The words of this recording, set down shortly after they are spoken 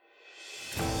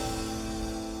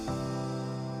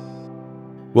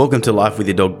Welcome to Life with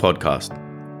Your Dog podcast.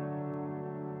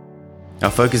 Our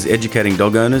focus is educating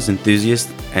dog owners, enthusiasts,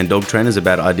 and dog trainers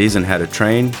about ideas on how to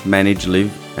train, manage,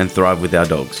 live, and thrive with our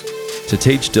dogs. To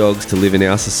teach dogs to live in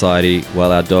our society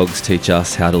while our dogs teach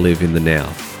us how to live in the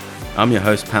now. I'm your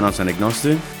host, Panos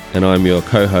Anagnostou. And I'm your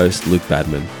co-host, Luke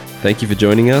Badman. Thank you for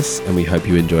joining us, and we hope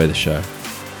you enjoy the show.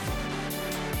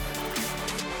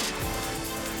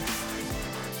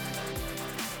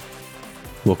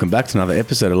 Welcome back to another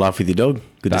episode of Life with Your Dog.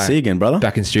 Good to see you again, brother.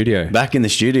 Back in studio. Back in the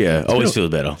studio. Always feels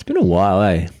better. It's been a while,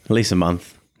 eh? At least a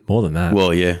month. More than that.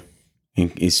 Well, yeah.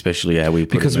 Especially how we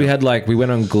put because we had we went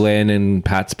on Glenn and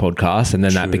Pat's podcast, and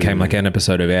then that became like an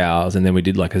episode of ours, and then we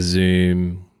did like a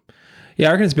Zoom. Yeah,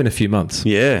 I reckon it's been a few months.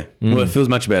 Yeah. Well, it feels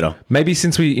much better. Maybe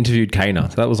since we interviewed Kana.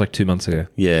 So that was like 2 months ago.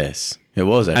 Yes, it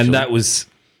was actually. And that was,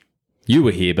 you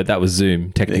were here, but that was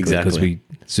Zoom technically because we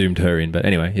Zoomed her in. But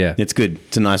anyway, yeah. It's good.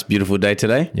 It's a nice, beautiful day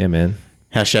today. Yeah, man.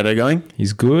 How's Shadow going?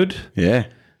 He's good. Yeah.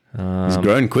 He's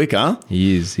growing quick, huh?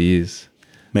 He is.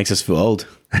 Makes us feel old.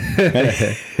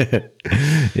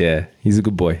 Yeah, he's a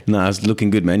good boy. No, it's looking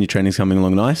good, man. Your training's coming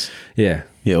along nice. Yeah.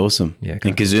 Yeah, awesome. Yeah,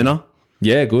 and Kazuna?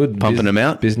 Yeah, good. Pumping them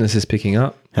out? Business is picking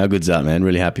up. How good's that, man?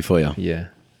 Really happy for you. Yeah.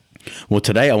 Well,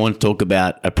 today I want to talk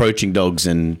about approaching dogs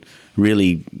and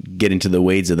really get into the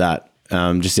weeds of that.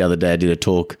 Just the other day I did a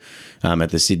talk at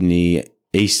the Sydney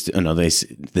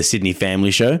the Sydney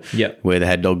Family Show. Yep. Where they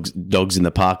had dogs in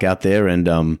the park out there, and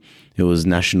it was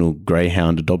National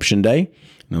Greyhound Adoption Day.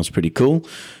 And that was pretty cool.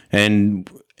 And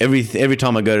every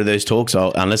time I go to those talks,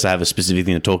 unless I have a specific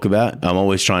thing to talk about, I'm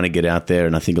always trying to get out there.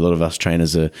 And I think a lot of us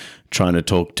trainers are trying to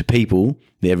talk to people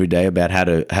every day about how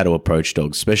to approach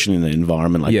dogs, especially in an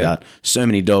environment like that. So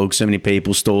many dogs, so many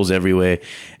people, stalls everywhere.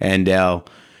 And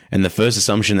the first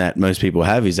assumption that most people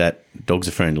have is that dogs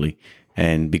are friendly.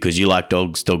 And because you like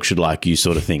dogs, dogs should like you,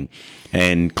 sort of thing.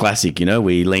 And classic,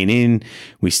 we lean in,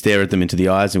 we stare at them into the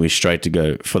eyes, and we're straight to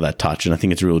go for that touch. And I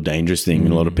think it's a real dangerous thing.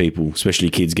 And a lot of people, especially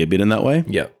kids, get bitten that way.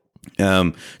 Yeah.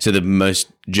 So the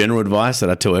most general advice that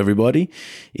I tell everybody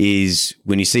is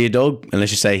when you see a dog, and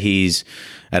let's just say he's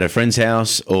at a friend's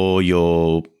house or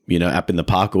you're up in the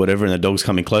park or whatever, and the dog's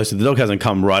coming closer, the dog hasn't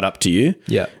come right up to you.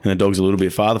 Yeah. And the dog's a little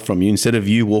bit farther from you. Instead of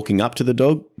you walking up to the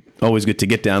dog, always good to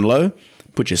get down low,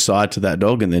 put your side to that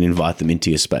dog, and then invite them into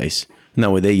your space. And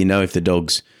that way there, if the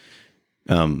dog's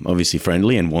obviously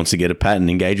friendly and wants to get a pat and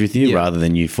engage with you, rather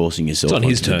than you forcing yourself on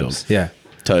his onto the terms. dog. Yeah.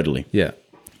 Totally. Yeah.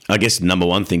 I guess number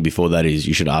one thing before that is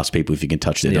you should ask people if you can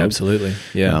touch their dog. Absolutely.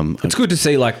 Yeah. It's good to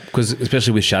see, because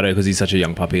especially with Shadow, because he's such a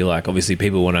young puppy, obviously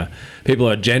people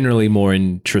are generally more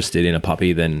interested in a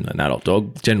puppy than an adult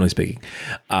dog, generally speaking.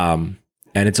 And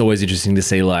it's always interesting to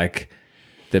see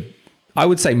I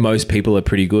would say most people are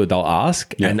pretty good. They'll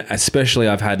ask. Yeah. And especially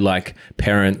I've had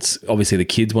parents, obviously the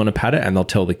kids want to pat it and they'll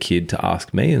tell the kid to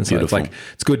ask me. And so Beautiful.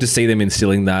 it's good to see them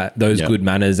instilling those good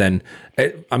manners. And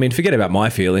forget about my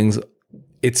feelings.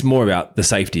 It's more about the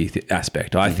safety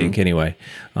aspect, I think, anyway.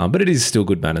 But it is still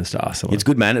good manners to ask someone. It's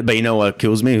good manners, but you know what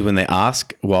kills me is when they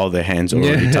ask while their hands are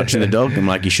already touching the dog. I'm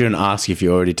like, you shouldn't ask if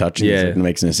you're already touching it. It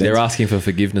makes no sense. They're asking for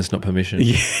forgiveness, not permission.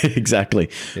 Yeah, exactly.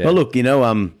 Yeah. Well, look,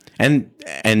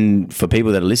 and for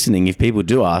people that are listening, if people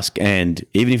do ask, and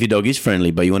even if your dog is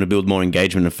friendly, but you want to build more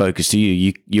engagement and focus to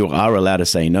you are allowed to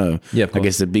say no. Yeah, of course. I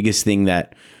guess the biggest thing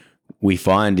that we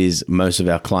find is most of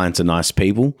our clients are nice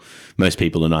people. Most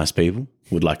people are nice people.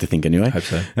 Would like to think anyway. Hope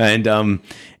so. And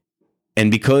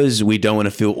because we don't want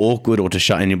to feel awkward or to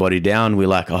shut anybody down, we're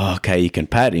like, oh, okay, you can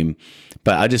pat him.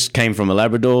 But I just came from a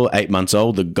Labrador, 8 months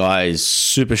old. The guy is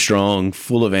super strong,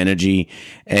 full of energy.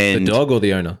 And the dog or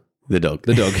the owner? The dog.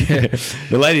 The dog.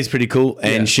 The lady's pretty cool,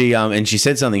 and she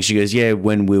said something. She goes, "Yeah,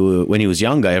 when he was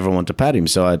younger, everyone wanted to pat him,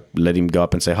 so I let him go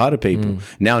up and say hi to people.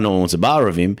 Now no one wants a bar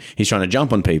of him. He's trying to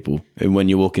jump on people when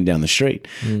you're walking down the street.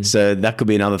 So that could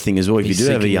be another thing as well. If you do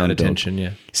have a young dog,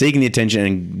 seeking the attention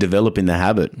and developing the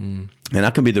habit, and I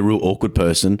can be the real awkward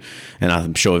person. And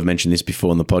I'm sure I've mentioned this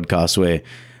before on the podcast where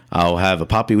I'll have a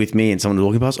puppy with me, and someone's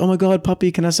walking past. Oh my god,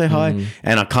 puppy! Can I say hi?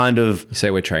 And I kind of say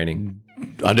we're training.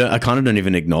 I kind of don't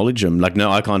even acknowledge them. No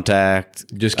eye contact.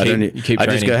 Just keep I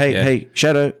just go, hey,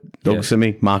 Shadow, dogs to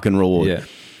me, mark and reward. Yeah.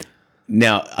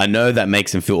 Now, I know that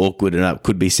makes them feel awkward and that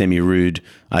could be semi-rude.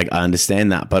 I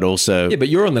understand that, but also... Yeah, but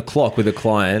you're on the clock with a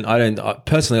client. I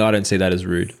don't see that as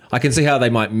rude. I can see how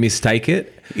they might mistake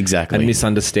it. Exactly. And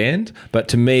misunderstand. But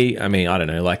to me, I don't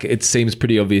know, it seems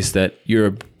pretty obvious that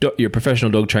you're a professional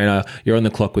dog trainer, you're on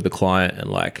the clock with the client,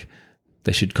 and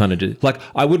they should kind of do...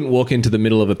 I wouldn't walk into the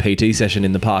middle of a PT session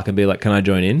in the park and be like, can I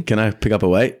join in? Can I pick up a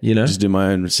weight? Just do my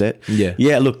own set? Yeah.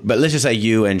 Yeah, look, but let's just say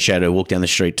you and Shadow walk down the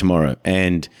street tomorrow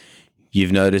and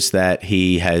You've noticed that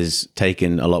he has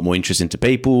taken a lot more interest into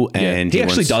people, and he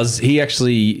actually does.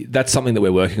 That's something that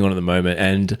we're working on at the moment.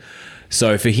 And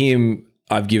so for him,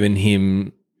 I've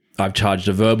charged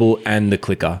a verbal and the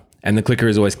clicker. And the clicker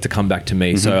is always to come back to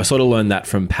me. So I sort of learned that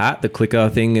from Pat, the clicker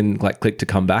thing, and like click to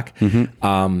come back.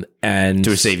 And to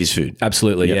receive his food.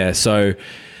 Absolutely, yeah. So,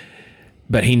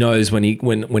 but he knows when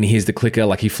he hears the clicker,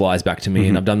 like he flies back to me.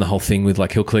 And I've done the whole thing with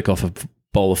like he'll click off a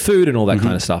bowl of food and all that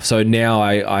kind of stuff. So now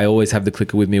I always have the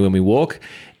clicker with me when we walk,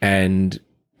 and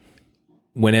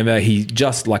whenever he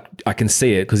just like, I can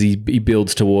see it because he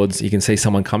builds towards, you can see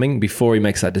someone coming before he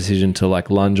makes that decision to like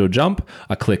lunge or jump.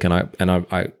 I click and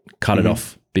I cut it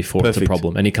off before it's a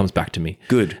problem, and he comes back to me.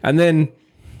 Good. And then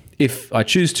if I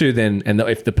choose to,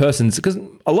 if the person's, because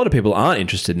a lot of people aren't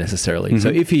interested necessarily. So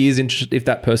if he is interested, if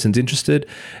that person's interested,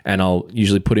 and I'll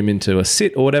usually put him into a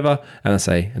sit or whatever, and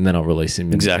then I'll release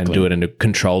him and do it in a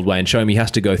controlled way and show him he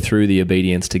has to go through the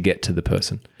obedience to get to the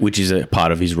person. Which is a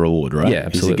part of his reward, right? Yeah,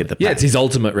 absolutely. It's his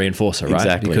ultimate reinforcer, right?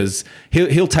 Exactly. Because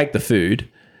he'll take the food.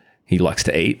 He likes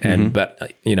to eat,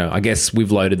 but I guess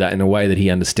we've loaded that in a way that he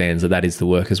understands that is the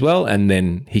work as well, and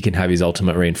then he can have his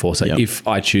ultimate reinforcer if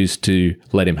I choose to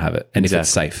let him have it, and if it's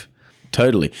safe.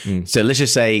 Totally. So let's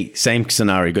just say same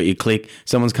scenario. Got your click.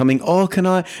 Someone's coming. Oh, can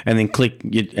I? And then click.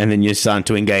 And then you're starting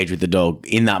to engage with the dog.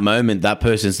 In that moment, that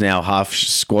person's now half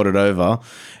squatted over,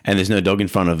 and there's no dog in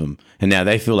front of them, and now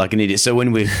they feel like an idiot. So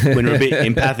when we're a bit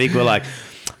empathic, we're like,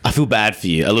 I feel bad for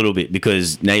you a little bit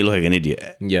because now you look like an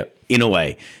idiot. Yep. In a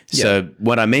way. So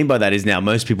what I mean by that is now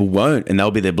most people won't, and they'll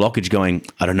be their blockage going,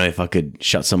 I don't know if I could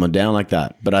shut someone down like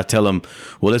that. But I tell them,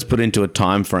 well, let's put it into a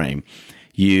time frame.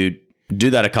 You do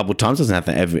that a couple of times. Doesn't have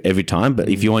to every time. But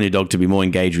if you want your dog to be more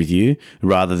engaged with you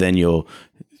rather than your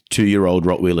 2-year-old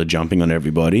Rottweiler jumping on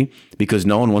everybody, because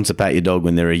no one wants to pat your dog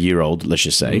when they're a year old, let's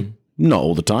just say. Not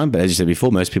all the time, but as you said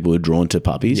before, most people are drawn to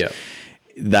puppies. Yeah.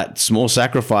 That small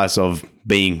sacrifice of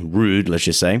being rude, let's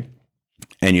just say,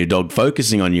 and your dog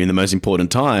focusing on you in the most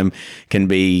important time can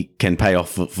pay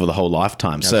off for the whole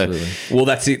lifetime. Absolutely. So, well,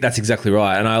 that's it. That's exactly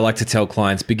right. And I like to tell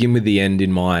clients, begin with the end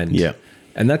in mind. Yeah.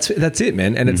 And that's it,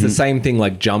 man. And it's the same thing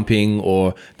like jumping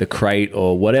or the crate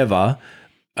or whatever.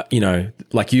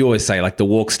 Like you always say, like the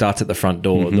walk starts at the front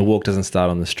door. The walk doesn't start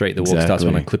on the street. The walk starts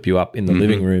when I clip you up in the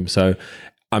living room. So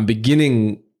I'm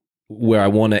beginning where I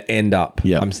want to end up.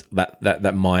 Yeah.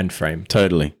 That mind frame.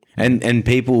 Totally. And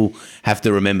people have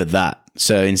to remember that.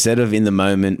 So instead of in the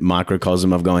moment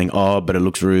microcosm of going, oh, but it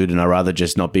looks rude and I'd rather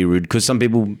just not be rude, because some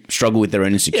people struggle with their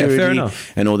own insecurity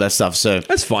and all that stuff. So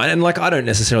that's fine. And like, I don't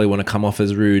necessarily want to come off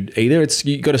as rude either.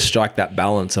 You got to strike that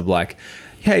balance of like,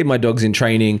 hey, my dog's in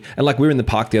training. And like we were in the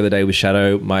park the other day with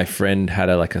Shadow. My friend had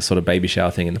a sort of baby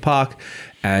shower thing in the park,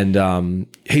 and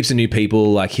heaps of new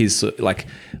people. Like he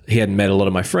hadn't met a lot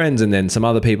of my friends, and then some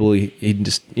other people. He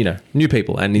just new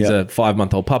people, and he's a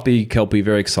 5-month-old puppy, Kelpie,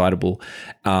 very excitable.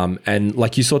 And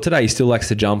like you saw today, he still likes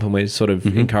to jump, and we're sort of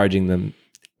encouraging them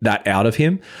that out of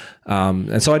him.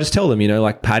 And so I just tell them,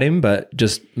 like pat him, but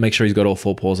just make sure he's got all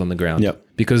 4 paws on the ground. Yep.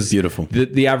 Because beautiful.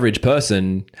 The average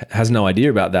person has no idea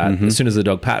about that. As soon as the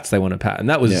dog pats, they want to pat. And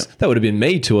that would have been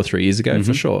me 2 or 3 years ago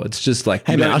for sure. It's just like,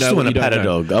 hey man, I still want to pat a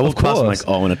dog. Of course. I'm like,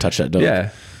 I want to touch that dog. Yeah.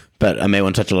 But I may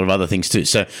want to touch a lot of other things too.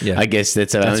 So I guess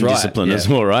that's our own discipline as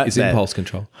well, right? It's impulse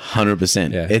control.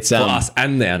 100%. Yeah. It's for us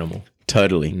and the animal.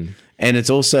 Totally. And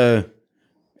it's also,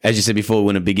 as you said before, we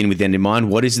want to begin with the end in mind.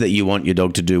 What is it that you want your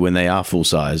dog to do when they are full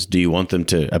size? Do you want them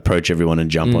to approach everyone and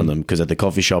jump on them? Because at the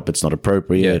coffee shop, it's not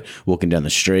appropriate. Walking down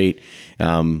the street.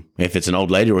 If it's an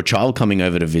old lady or a child coming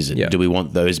over to visit, do we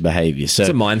want those behaviors? So it's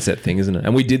a mindset thing, isn't it?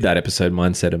 And we did that episode,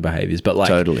 mindset and behaviors. But like,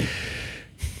 totally.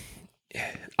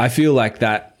 I feel like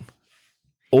that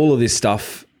all of this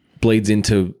stuff bleeds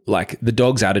into like the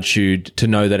dog's attitude to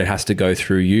know that it has to go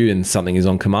through you and something is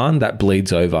on command. That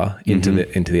bleeds over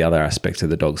into the other aspects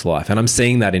of the dog's life. And I'm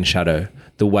seeing that in Shadow,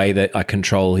 the way that I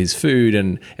control his food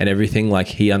and everything. Like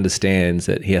he understands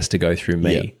that he has to go through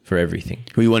me for everything.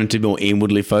 We want him to be more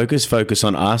inwardly focus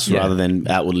on us rather than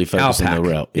outwardly focus on the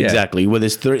world. Yeah. Exactly. Well,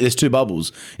 there's 2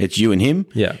 bubbles. It's you and him.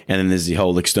 Yeah. And then there's the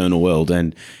whole external world.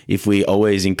 And if we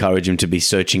always encourage him to be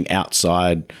searching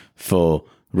outside for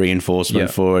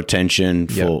reinforcement, for attention,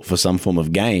 for some form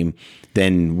of game,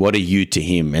 then what are you to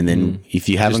him? And then if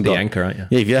you haven't got the anchor, aren't you?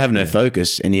 Yeah, if you have no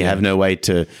focus and you have no way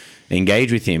to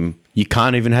engage with him, you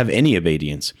can't even have any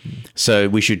obedience. So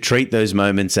we should treat those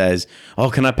moments as, oh,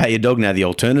 can I pat your dog now? The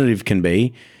alternative can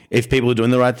be, if people are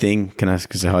doing the right thing, can I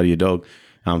say hi to your dog?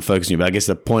 Focus on you. But I guess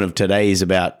the point of today is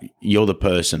about you're the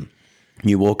person.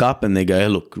 You walk up and they go, hey,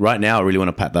 look, right now I really want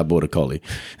to pat that border collie.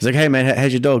 It's like, hey man,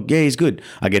 how's your dog? Yeah, he's good.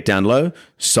 I get down low,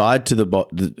 side to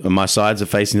my sides are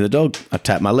facing the dog. I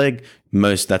tap my leg,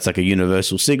 that's like a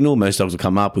universal signal. Most dogs will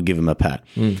come up, we'll give them a pat.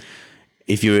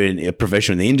 If you're a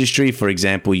professional in the industry, for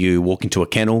example, you walk into a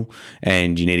kennel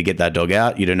and you need to get that dog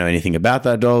out. You don't know anything about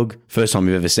that dog. First time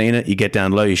you've ever seen it, you get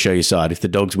down low, you show your side. If the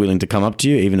dog's willing to come up to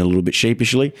you, even a little bit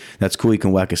sheepishly, that's cool. You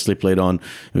can whack a slip lead on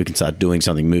and we can start doing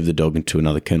something, move the dog into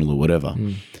another kennel or whatever.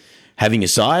 Having your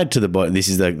side to the body, this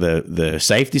is the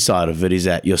safety side of it, is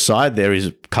that your side there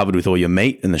is covered with all your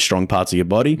meat and the strong parts of your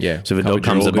body. Yeah. So if a dog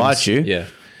comes to bite you, Yeah.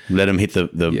 let them hit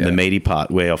the meaty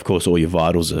part where, of course, all your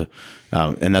vitals are.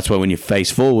 And that's why when you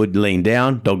face forward, lean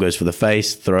down, dog goes for the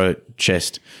face, throat,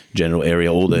 chest, general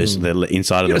area, all those, the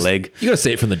inside of the leg. You got to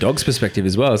see it from the dog's perspective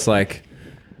as well. It's like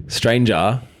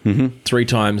stranger, 3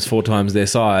 times, 4 times their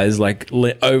size, like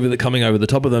coming over the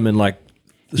top of them and like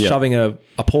shoving a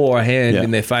paw or a hand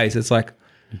in their face. It's like,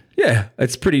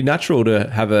 it's pretty natural to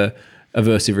have a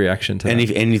aversive reaction to that.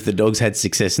 And if the dog's had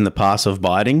success in the past of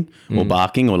biting or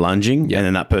barking or lunging, and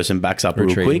then that person backs up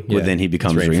real quick, well, then he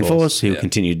becomes reinforced. He'll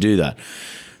continue to do that.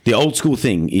 The old school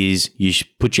thing is you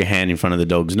put your hand in front of the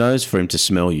dog's nose for him to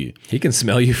smell you. He can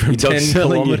smell you from 10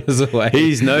 kilometers away.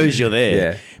 He knows you're there.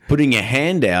 Yeah. Putting your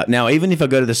hand out. Now, even if I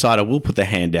go to the side, I will put the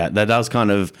hand out. That does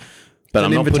kind of... But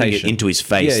I'm not putting it into his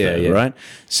face right?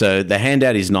 So the hand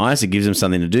out is nice. It gives him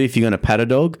something to do. If you're going to pat a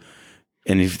dog,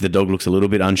 and if the dog looks a little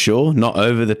bit unsure, not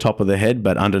over the top of the head,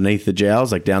 but underneath the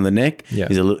jowls, like down the neck. Yeah.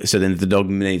 So then if the dog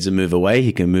needs to move away,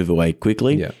 he can move away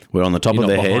quickly. Yeah. Where on the top of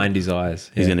the head, behind his eyes,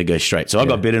 he's going to go straight. So I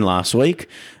got bitten last week.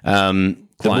 The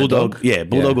bulldog,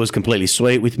 bulldog was completely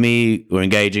sweet with me. We're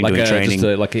engaging, doing training.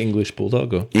 Like an English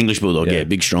bulldog? Or? English bulldog,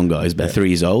 big strong guy. He's about 3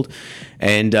 years old.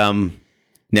 And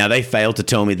now, they failed to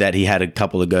tell me that he had a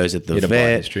couple of goes at the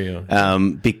vet.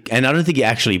 And I don't think he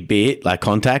actually bit, like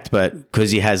contact, but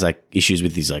because he has like issues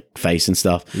with his like face and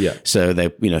stuff. Yeah. So they,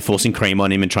 forcing cream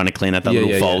on him and trying to clean out that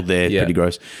little fold there. Pretty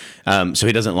gross. So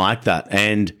he doesn't like that.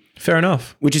 And fair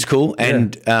enough. Which is cool.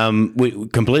 And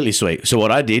completely sweet. So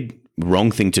what I did,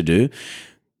 wrong thing to do,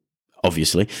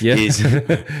 obviously, is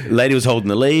lady was holding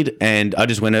the lead and I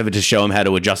just went over to show him how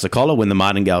to adjust the collar when the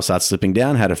martingale starts slipping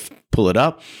down, how to pull it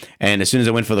up. And as soon as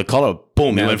I went for the collar,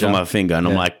 boom, he went for my finger. And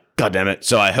I'm like, God damn it.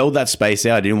 So I held that space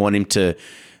out. I didn't want him to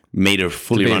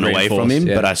fully run away from him,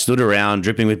 but I stood around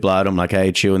dripping with blood. I'm like,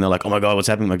 hey, chill. And they're like, oh my God, what's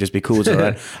happening? I'm like, just be cool. It's all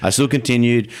right. I still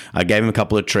continued. I gave him a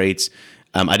couple of treats.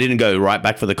 I didn't go right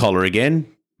back for the collar again,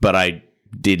 but I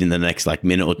did in the next like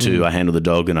minute or two. I handled the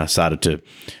dog and I started to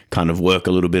kind of work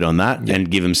a little bit on that and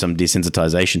give him some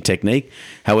desensitization technique.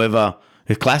 However,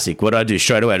 a classic, what I do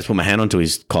straight away, I just put my hand onto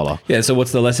his collar. Yeah, so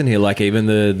what's the lesson here? Like even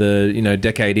the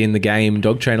decade in the game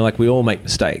dog trainer, like we all make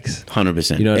mistakes.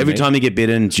 100%. Every time you get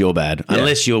bitten, it's your bad.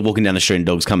 Unless you're walking down the street and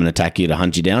dogs come and attack you to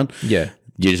hunt you down. Yeah.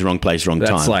 You're just wrong place, wrong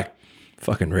time. That's like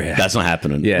fucking rare. That's not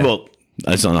happening. Yeah. Well,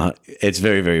 it's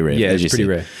very, very rare. Yeah, it's pretty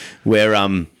rare. Where,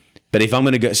 but if I'm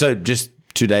going to go, so just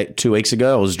 2 weeks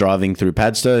ago, I was driving through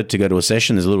Padstow to go to a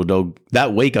session. There's a little dog.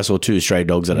 That week, I saw 2 stray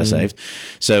dogs that I saved.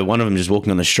 So one of them just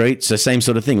walking on the street. So same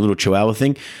sort of thing, a little chihuahua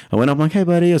thing. I went up, I'm like, hey,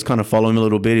 buddy. I was kind of following him a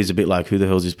little bit. He's a bit like, who the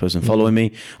hell is this person following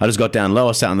me? I just got down low.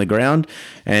 I sat on the ground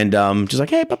and just like,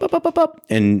 hey, pop, pop, pop, pop, pop.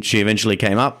 And she eventually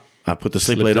came up. I put the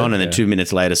slip lead on and then 2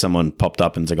 minutes later, someone popped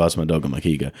up and said, oh, it's my dog. I'm like,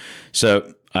 here you go.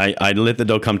 So I let the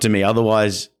dog come to me.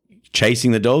 Otherwise,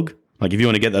 chasing the dog, like if you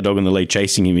want to get that dog on the lead,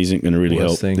 chasing him isn't going to really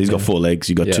help. He's got 4 legs.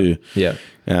 You got 2. Yeah.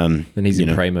 And he's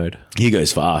in prey mode. He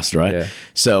goes fast, right? Yeah.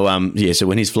 So so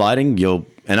when he's flighting,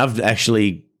 and I've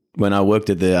actually, when I worked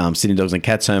at the Sydney Dogs and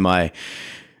Cats home, it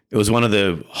was one of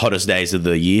the hottest days of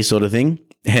the year, sort of thing.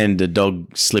 And the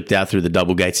dog slipped out through the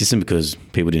double gate system because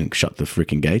people didn't shut the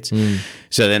freaking gates.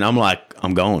 So then I'm like,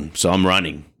 I'm going. So I'm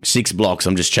running 6 blocks.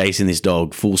 I'm just chasing this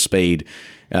dog full speed.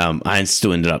 I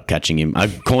still ended up catching him. I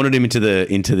cornered him into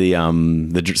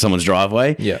the someone's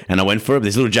driveway. Yeah. And I went for it.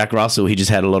 This little Jack Russell, he just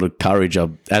had a lot of courage.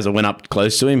 As I went up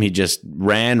close to him, he just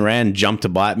ran, jumped to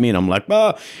bite me, and I'm like,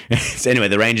 oh. So anyway,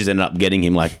 the Rangers ended up getting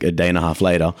him like a day and a half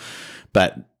later.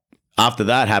 But after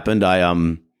that happened,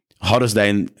 hottest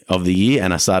day of the year,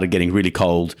 and I started getting really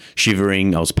cold,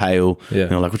 shivering. I was pale. Yeah.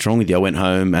 And I'm like, what's wrong with you? I went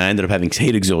home and I ended up having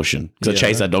heat exhaustion because I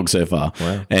chased that dog so far.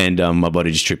 Wow. And my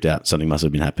body just tripped out. Something must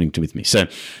have been happening with me. So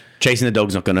chasing the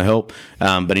dog's not going to help,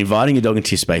 but inviting your dog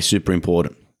into your space, super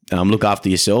important. Look after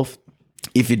yourself.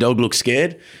 If your dog looks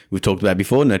scared, we've talked about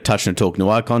before, no touch, no talk, no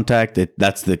eye contact.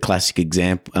 That's the classic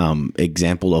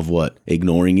example of what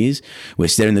ignoring is. We're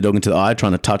staring the dog into the eye,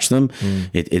 trying to touch them.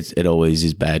 It always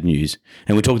is bad news.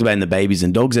 And we talked about in the babies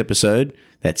and dogs episode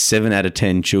that 7 out of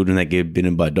 10 children that get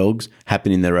bitten by dogs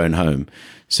happen in their own home.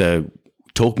 So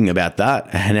talking about that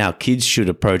and how kids should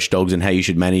approach dogs and how you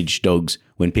should manage dogs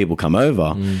when people come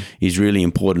over is really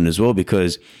important as well,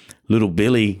 because little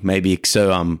Billy may be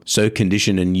so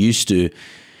conditioned and used to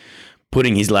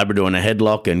putting his Labrador in a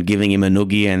headlock and giving him a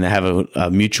noogie and they have a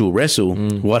mutual wrestle.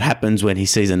 What happens when he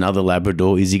sees another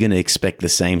Labrador? Is he going to expect the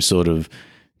same sort of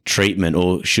treatment,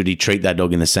 or should he treat that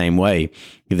dog in the same way?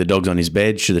 If the dog's on his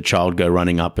bed, should the child go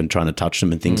running up and trying to touch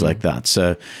them and things like that?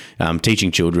 So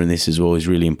teaching children this is always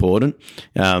really important.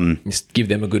 Just give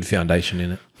them a good foundation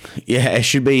in it. Yeah, it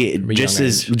should be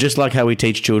just like how we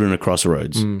teach children to cross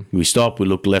roads. We stop, we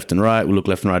look left and right, we look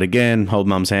left and right again, hold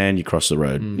mum's hand, you cross the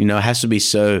road. You know, it has to be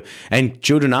so. And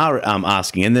children are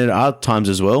asking, and there are times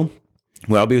as well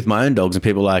where I'll be with my own dogs and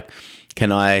people are like, can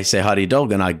I say hi to your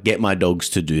dog? And I get my dogs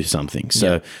to do something.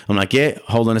 So I'm like, yeah,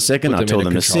 hold on a second. I tell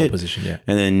them to sit. Position,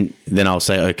 and then I'll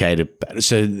say, okay.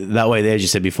 So that way there, as you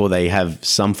said before, they have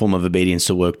some form of obedience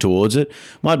to work towards it.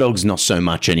 My dog's not so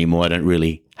much anymore. I don't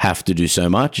really have to do so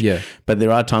much. Yeah. But there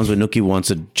are times when Nookie wants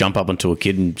to jump up onto a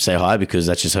kid and say hi because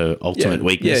that's just her ultimate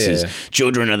weakness. Is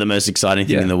children are the most exciting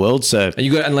thing in the world. So and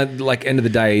you got, and like end of the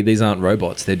day, these aren't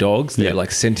robots. They're dogs. They're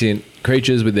like sentient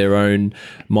creatures with their own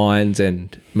minds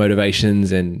and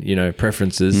motivations and, you know,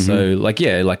 preferences. So like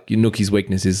Nookie's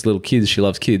weakness is little kids. She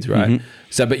loves kids, right?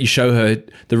 So, but you show her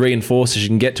the reinforcer, she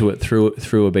can get to it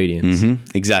through obedience.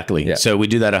 Exactly. Yeah. So we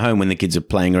do that at home when the kids are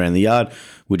playing around the yard.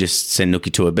 We just send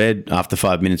Nookie to her bed. After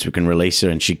 5 minutes, we can release her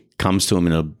and she comes to him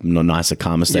in a nicer,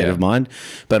 calmer state of mind.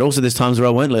 But also there's times where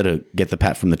I won't let her get the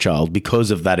pat from the child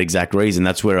because of that exact reason.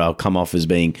 That's where I'll come off as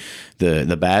being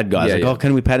the bad guy. Oh,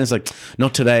 can we pat her? It's like,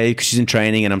 not today because she's in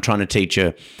training and I'm trying to teach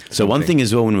her. So one thing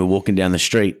as well when we're walking down the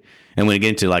street, and we're going to get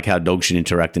into like how dogs should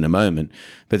interact in a moment,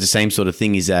 but the same sort of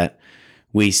thing is that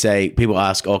we say, people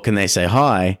ask, oh, can they say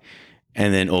hi?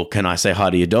 And then, or can I say hi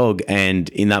to your dog? And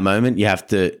in that moment, you have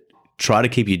to try to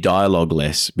keep your dialogue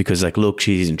less because like, look,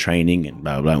 she's in training and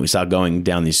blah, blah, blah. And we start going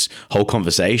down this whole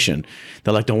conversation.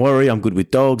 They're like, don't worry, I'm good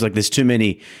with dogs. Like there's too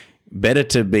many. Better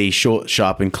to be short,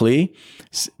 sharp and clear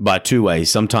by two ways.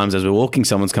 Sometimes as we're walking,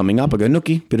 someone's coming up. I go,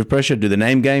 Nookie, bit of pressure, do the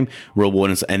name game,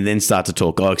 reward, and then start to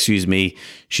talk. Oh, excuse me,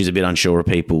 she's a bit unsure of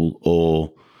people,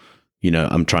 or, you know,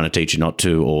 I'm trying to teach you not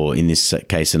to, or in this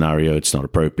case scenario, it's not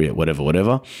appropriate,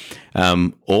 whatever.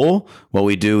 Or what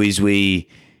we do is we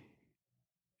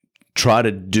try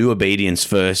to do obedience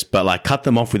first, but like cut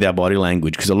them off with our body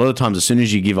language. Because a lot of times, as soon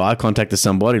as you give eye contact to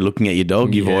somebody looking at your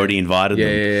dog, you've already invited them.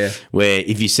 Yeah. Where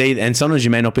if you see, and sometimes you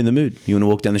may not be in the mood. You want to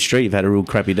walk down the street, you've had a real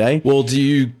crappy day. Well, do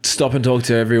you stop and talk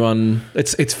to everyone?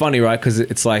 It's funny, right? Because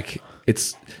it's like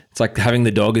having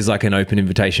the dog is like an open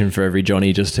invitation for every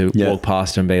Johnny just to walk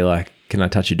past and be like, "Can I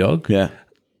touch your dog?" Yeah.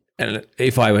 And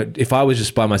if I was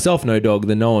just by myself, no dog,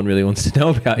 then no one really wants to know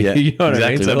about you. You know what I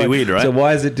mean? So that'd be weird, right? So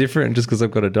why is it different just because I've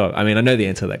got a dog? I mean, I know the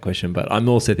answer to that question, but I'm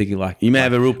also thinking like... You may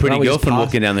have a real pretty girlfriend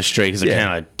walking down the street because can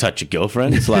I touch your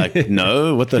girlfriend? It's like,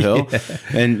 no, what the hell?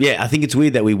 And I think it's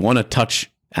weird that we want to touch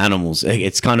animals.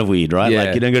 It's kind of weird, right?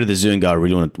 Like you don't go to the zoo and go, I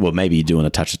really want to... Well, maybe you do want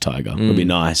to touch a tiger. It'd be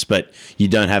nice. But you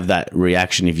don't have that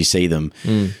reaction if you see them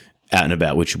out and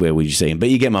about. Where would you see them? But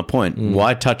you get my point.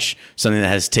 Why touch something that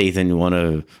has teeth and you want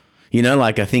to... You know,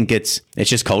 like I think it's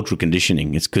just cultural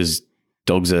conditioning. It's because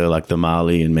dogs are like the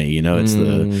Marley and me. You know, it's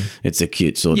the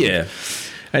cute sort of. Yeah,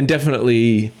 and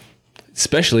definitely,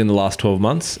 especially in the last 12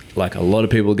 months, like a lot of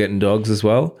people are getting dogs as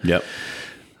well. Yep.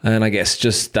 And I guess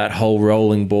just that whole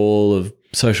rolling ball of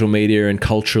social media and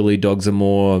culturally, dogs are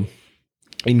more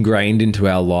ingrained into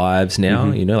our lives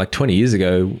now. You know, like 20 years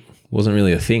ago, wasn't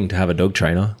really a thing to have a dog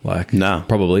trainer. Like, no,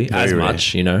 probably as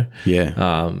much, you know.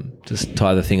 Yeah. Just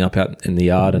tie the thing up out in the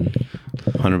yard and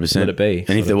 100%. Let it be.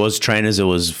 And if there was trainers, it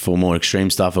was for more extreme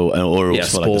stuff or it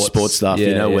was for like the sports stuff,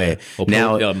 you know, where or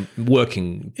now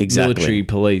working military,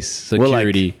 police,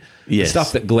 security. Well,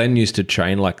 stuff that Glenn used to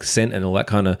train, like scent and all that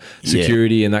kind of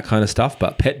security and that kind of stuff.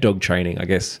 But pet dog training, I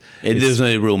guess. There's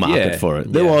no real market for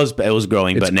it. There was, but it was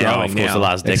growing. But now, of course, the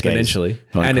last decade. Exponentially.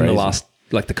 And in the last,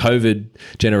 like the COVID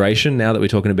generation now that we're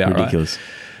talking about, ridiculous.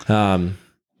 Right?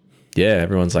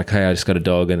 Everyone's like, hey, I just got a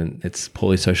dog and it's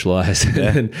poorly socialized.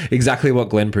 And exactly what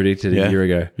Glenn predicted a year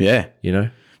ago. Yeah. You know?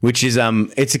 Which is,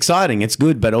 it's exciting. It's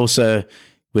good, but also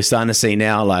we're starting to see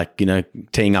now, like, you know,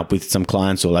 teeing up with some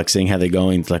clients or like seeing how they're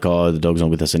going. It's like, oh, the dog's not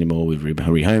with us anymore. We've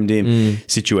rehomed him.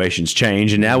 Situations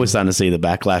change. And now we're starting to see the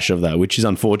backlash of that, which is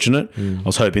unfortunate. I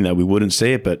was hoping that we wouldn't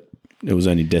see it, but it was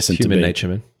only destined to be. Human nature,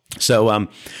 man. So,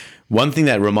 one thing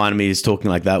that reminded me is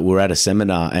talking like that, we're at a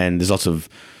seminar and there's lots of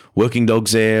working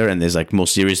dogs there and there's like more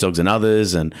serious dogs than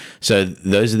others. And so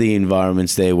those are the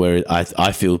environments there where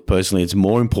I feel personally it's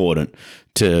more important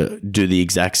to do the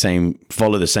exact same,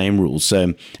 follow the same rules.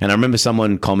 So, and I remember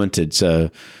someone commented,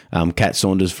 Kat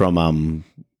Saunders from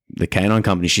the Canine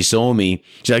Company, she saw me,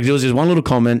 she's like, there was this one little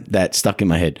comment that stuck in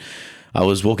my head. I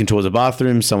was walking towards the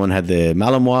bathroom. Someone had their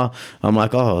Malinois. I'm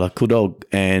like, oh, like cool dog.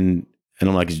 And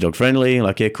I'm like, is your dog friendly?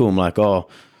 Like, yeah, cool. I'm like, oh,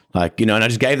 like, and I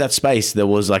just gave that space. There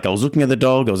was like, I was looking at the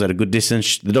dog. I was at a good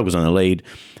distance. The dog was on the lead.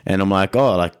 And I'm like,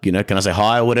 oh, like, can I say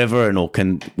hi or whatever?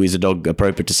 And is the dog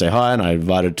appropriate to say hi? And I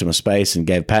invited her to my space and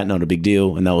gave pat, not a big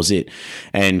deal. And that was it.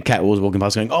 And Kat was walking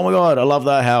past going, oh my God, I love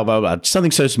that. How, blah, blah, blah.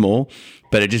 Something so small,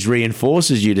 but it just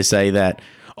reinforces you to say that,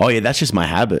 oh yeah, that's just my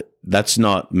habit. That's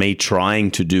not me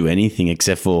trying to do anything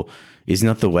except for, isn't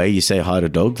that the way you say hi to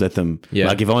dogs? Let them,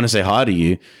 like if I want to say hi to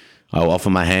you, I'll offer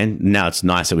my hand. Now it's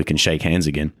nice that we can shake hands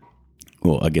again.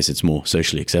 Well, I guess it's more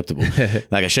socially acceptable.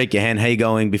 Like I shake your hand, how you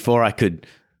going? Before I could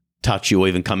touch you or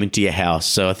even come into your house.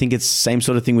 So I think it's the same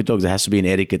sort of thing with dogs. There has to be an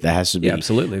etiquette. There has to be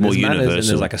absolutely. more There's universal. Manners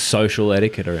and there's like a social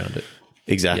etiquette around it.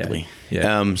 Exactly.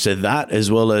 Yeah. So that, as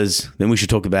well as then we should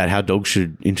talk about how dogs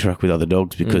should interact with other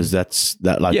dogs, because that's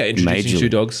introducing majorly. two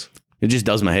dogs. It just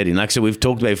does my head in. Like, so we've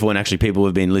talked about it before, and actually people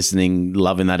have been listening,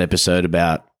 loving that episode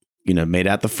about, meet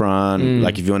out the front.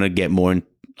 Like if you want to get more in,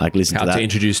 like listen How to that. to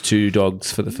introduce two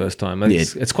dogs for the first time.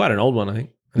 It's quite an old one, I think.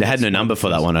 They had no number for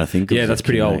that one, I think. Yeah, that's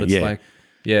pretty old. It's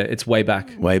it's way back.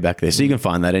 Way back there. So you can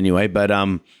find that anyway. But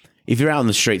if you're out on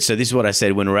the street, so this is what I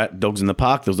said when we're at Dogs in the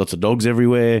Park, there's lots of dogs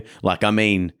everywhere. Like, I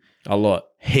mean, a lot.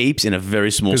 Heaps in a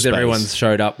very small space. Because everyone's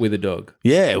showed up with a dog.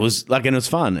 Yeah, it was like, and it was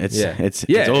fun. It's awesome.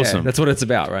 Yeah, that's what it's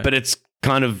about, right? But it's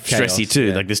kind of stressy too.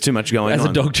 Yeah. Like there's too much going on. As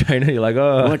a dog trainer, you're like,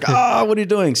 oh. I'm like, what are you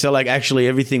doing? So like actually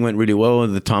everything went really well.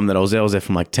 The time that I was there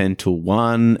from like 10 till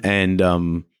 1 and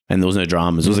there was no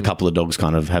dramas. There was a couple of dogs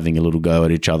kind of having a little go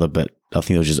at each other, but I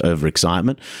think it was just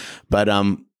overexcitement. But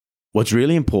what's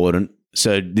really important,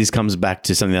 so this comes back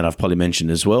to something that I've probably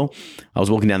mentioned as well. I was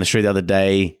walking down the street the other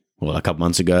day, well, a couple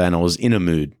months ago, and I was in a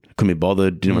mood. Couldn't be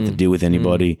bothered, didn't want to deal with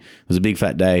anybody. It was a big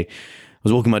fat day. I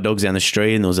was walking my dogs down the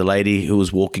street and there was a lady who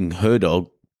was walking her dog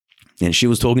and she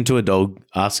was talking to a dog,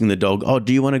 asking the dog, oh,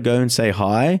 do you want to go and say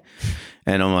hi?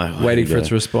 And I'm like, waiting for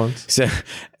its response. So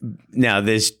now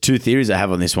there's two theories I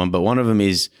have on this one, but one of them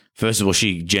is, first of all,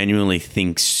 she genuinely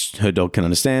thinks her dog can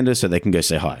understand her so they can go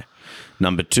say hi.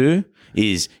 Number two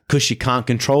is because she can't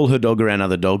control her dog around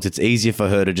other dogs, it's easier for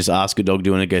her to just ask a dog, do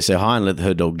you want to go say hi, and let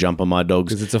her dog jump on my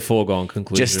dogs. Because it's a foregone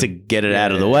conclusion. Just to get it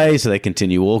out of the way so they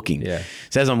continue walking. Yeah.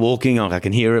 So as I'm walking, I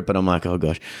can hear it, but I'm like, oh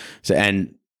gosh. So,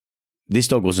 and this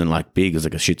dog wasn't like big, it was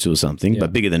like a Shih Tzu or something,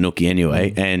 but bigger than Nookie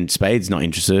anyway. And Spade's not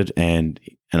interested and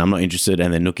I'm not interested.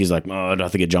 And then Nookie's like, oh, I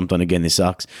have to get jumped on again. This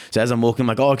sucks. So as I'm walking, I'm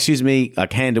like, oh, excuse me,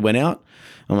 like hand went out.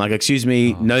 I'm like, excuse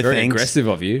me, no very thanks. Aggressive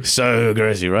of you. So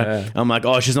aggressive, right? Yeah. I'm like,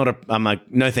 oh, I'm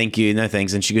like, no, thank you, no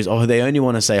thanks. And she goes, oh, they only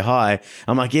want to say hi.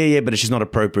 I'm like, yeah, but it's just not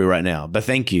appropriate right now. But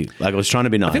thank you. Like I was trying to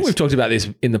be nice. I think we've talked about this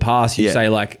in the past. You say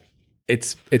like,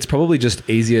 it's probably just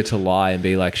easier to lie and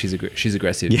be like, she's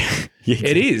aggressive. Yeah.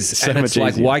 It is. So and it's much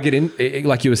like, easier. why get in?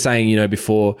 Like you were saying,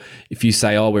 before, if you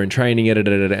say, oh, we're in training,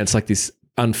 it's like this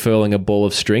unfurling a ball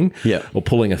of string or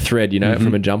pulling a thread,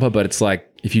 from a jumper. But it's like,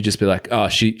 if you just be like, oh,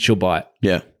 she'll bite.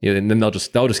 Yeah. And then they'll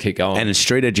just keep going. And in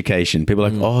street education, people are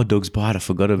like, oh, dogs bite. I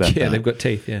forgot about that. Yeah, they've got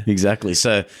teeth. Yeah. Exactly.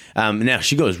 So now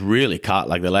she goes really cut.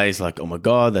 Like the lady's like, oh my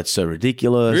God, that's so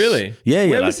ridiculous. Really? Yeah.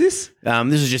 Where was this?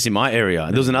 This was just in my area.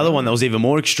 There was another one that was even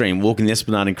more extreme, walking the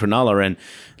Esplanade in Cronulla, and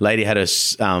lady had a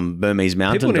Burmese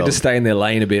mountain People need dog. to stay in their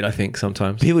lane a bit, I think,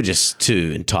 sometimes. People are just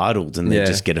too entitled and they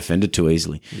just get offended too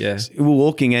easily. Yeah. So we're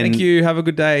walking and... Thank you. Have a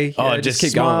good day. Oh, Yeah, just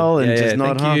keep smile going. and just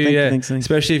nod. Thank you. Thanks.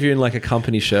 Especially if you're in like a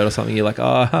company shirt or something, you're like,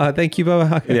 oh, thank you,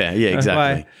 bye. Yeah,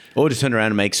 exactly. Bye. Or just turn around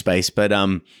and make space. But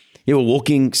we're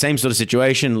walking, same sort of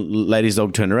situation. Lady's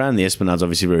dog turned around. The Esplanade's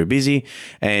obviously very busy.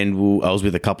 And I was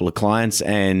with a couple of clients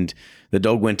and the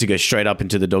dog went to go straight up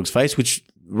into the dog's face, which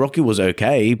Rocky was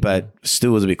okay, but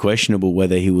still was a bit questionable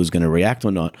whether he was going to react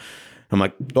or not. I'm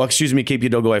like, oh, excuse me, keep your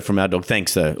dog away from our dog.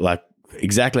 Thanks, though. Like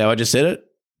exactly how I just said it.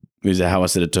 Is how I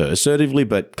said it to her. Assertively,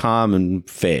 but calm and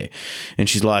fair. And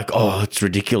she's like, oh, it's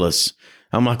ridiculous.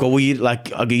 I'm like, well, you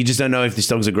just don't know if this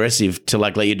dog's aggressive to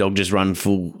like let your dog just run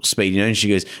full speed, And she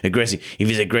goes, aggressive. If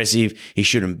he's aggressive, he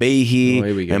shouldn't be here,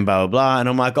 here we go. and blah, blah, blah. And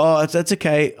I'm like, oh, that's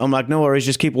okay. I'm like, no worries.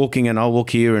 Just keep walking and I'll walk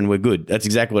here and we're good. That's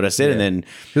exactly what I said. And then...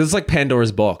 Because it's like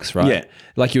Pandora's box, right? Yeah.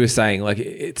 Like you were saying, like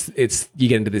it's you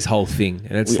get into this whole thing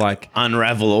and it's like...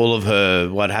 Unravel all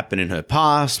of what happened in her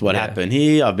past, what happened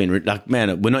here. I've been like,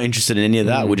 man, we're not interested in any of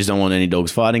that. We just don't want any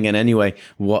dogs fighting. And anyway,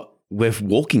 we're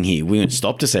walking here. We won't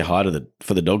stop to say hi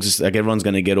for the dogs. It's like everyone's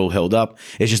going to get all held up.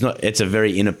 It's just not. It's a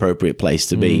very inappropriate place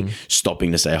to be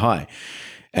stopping to say hi.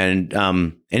 And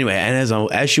anyway,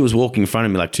 and as she was walking in front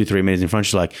of me, like 2-3 meters in front,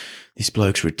 she's like, "This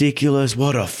bloke's ridiculous.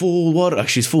 What a fool.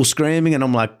 She's full screaming." And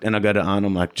I'm like, and I go to Anna,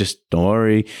 I'm like, "Just don't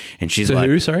worry." And she's So like,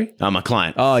 who, sorry? my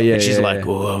client. Oh, yeah, And she's yeah, like,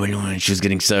 yeah. "Oh," and she's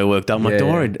getting so worked up. I'm like, Yeah, "Don't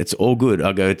yeah. worry. It's all good."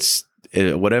 I go, "It's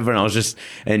whatever." And I was just,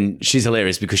 and she's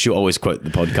hilarious because she'll always quote the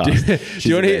podcast. Do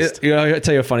you want to hear? I'll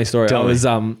tell you a funny story. Tell I me. was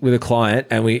with a client,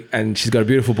 and she's got a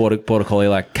beautiful border collie,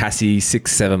 like Cassie,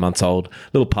 6-7 months old,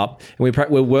 little pup, and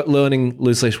we're learning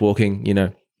loose leash walking,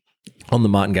 on the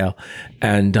martingale,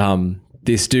 and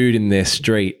this dude in their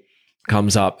street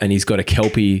comes up and he's got a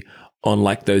Kelpie on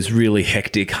like those really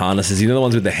hectic harnesses, the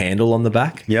ones with the handle on the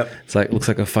back. Yep. It's like, looks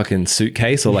like a fucking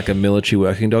suitcase or like a military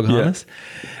working dog harness.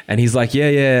 And he's like,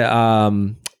 yeah.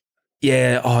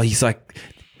 Oh, he's like,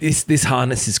 this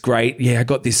harness is great. Yeah, I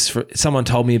got this. Someone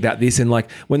told me about this. And like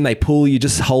when they pull, you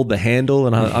just hold the handle.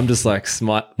 And I'm just like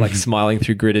smiling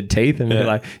through gritted teeth and be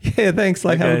like, yeah, thanks.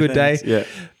 Like, have a good thanks. day. Yeah.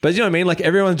 But you know what I mean? Like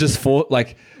everyone's just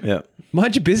Yeah.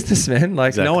 mind your business, man.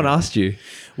 Like no one asked you.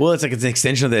 Well, it's like it's an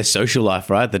extension of their social life,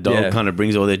 right? The dog kind of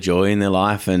brings all their joy in their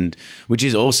life, and which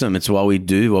is awesome. It's why we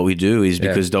do what we do, is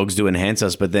because dogs do enhance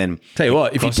us. But then, Tell you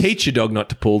what, if you teach your dog not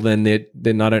to pull, then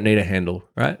I don't need a handle,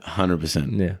 right?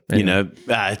 100%. Yeah.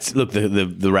 It's look,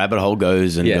 the rabbit hole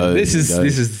goes and goes. This and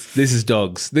goes. is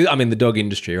dogs. The dog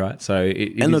industry, right? So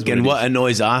what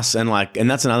annoys us, and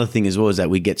that's another thing as well, is that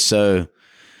we get so,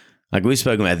 like we've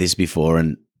spoken about this before,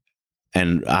 and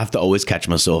I have to always catch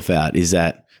myself out, is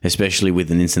that, especially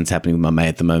with an instance happening with my mate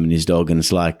at the moment, his dog, and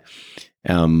it's like,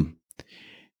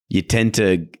 you tend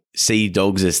to see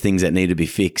dogs as things that need to be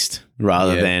fixed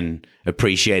rather than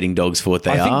appreciating dogs for what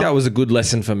they are. I think that was a good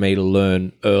lesson for me to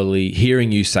learn early,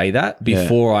 hearing you say that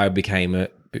before I became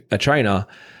a trainer,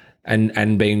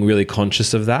 and being really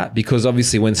conscious of that, because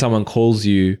obviously when someone calls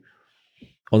you,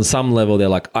 on some level, they're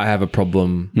like, I have a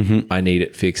problem. I need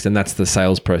it fixed. And that's the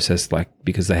sales process, like,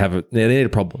 because they need a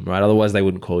problem, right? Otherwise they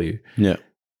wouldn't call you. Yeah.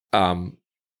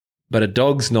 But a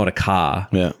dog's not a car.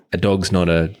 Yeah. A dog's not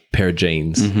a pair of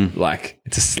jeans. Like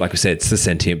like we said, it's a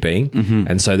sentient being.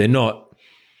 And so they're not,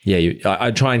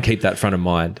 I try and keep that front of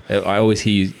mind. I always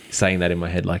hear you saying that in my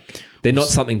head, like, they're not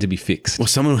something to be fixed. Well,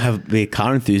 someone will be a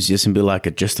car enthusiast and be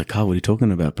like, "Just a car? What are you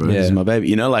talking about, bro? This is my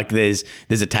baby." Like there's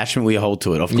attachment we hold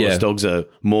to it. Of course, dogs are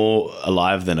more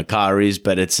alive than a car is,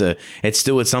 but it's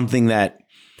something that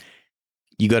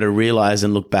you got to realize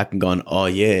and look back and go, "Oh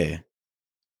yeah,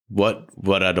 what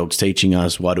are dogs teaching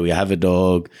us? Why do we have a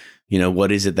dog?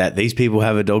 What is it that these people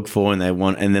have a dog for, and they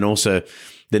want?" And then also,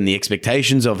 then the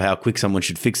expectations of how quick someone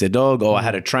should fix their dog. Oh, I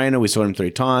had a trainer, we saw him 3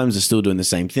 times, they're still doing the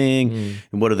same thing.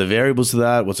 And what are the variables to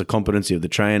that? What's the competency of the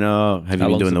trainer? Have you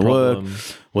been doing the work?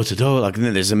 What's the dog? Like,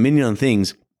 there's a million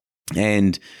things.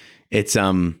 And it's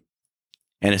and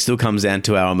it still comes down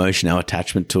to our emotion, our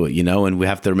attachment to it, and we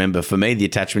have to remember, for me, the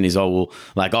attachment is,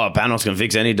 Panos can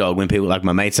fix any dog. When people like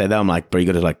my mates say that, I'm like, bro,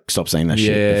 you got to stop saying that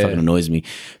shit. It fucking annoys me.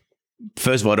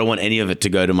 First of all, I don't want any of it to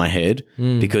go to my head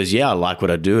because, I like what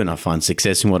I do and I find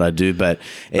success in what I do, but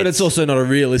it's also not a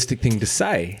realistic thing to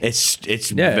say.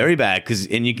 It's very bad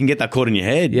and you can get that caught in your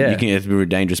head. Yeah. It's a very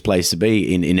dangerous place to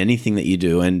be in anything that you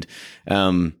do. And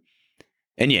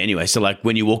anyway, so like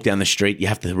when you walk down the street, you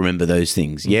have to remember those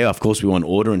things. Yeah, of course we want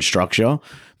order and structure,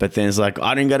 but then it's like,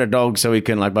 I didn't get a dog so he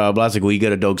can like blah, blah, blah. It's like, well, you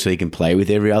get a dog so he can play with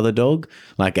every other dog.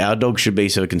 Like our dog should be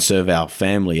so it can serve our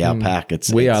family, our pack.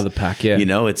 We are the pack, yeah.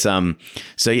 It's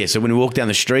so when we walk down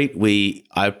the street,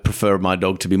 I prefer my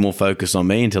dog to be more focused on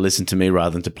me and to listen to me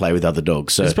rather than to play with other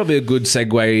dogs. So it's probably a good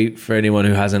segue for anyone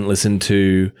who hasn't listened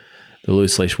to the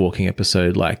loose leash walking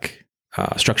episode, like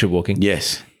structured walking.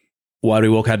 Yes. Why do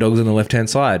we walk our dogs on the left-hand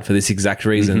side? For this exact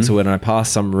reason. So when I pass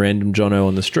some random Jono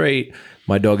on the street,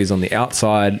 my dog is on the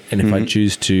outside, and if I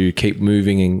choose to keep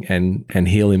moving and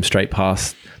heel him straight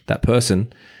past that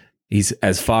person, he's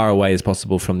as far away as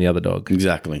possible from the other dog.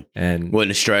 Exactly. And in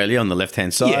Australia, on the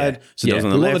left-hand side. So dogs on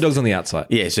the a lot left. of dogs on the outside.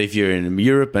 Yeah, so if you're in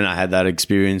Europe, and I had that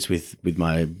experience with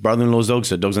my brother-in-law's dog,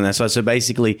 so dogs on that side. So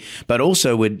basically, but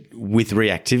also with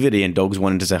reactivity and dogs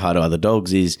wanting to say hi to other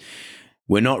dogs is,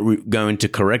 we're not going to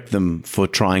correct them for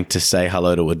trying to say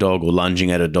hello to a dog or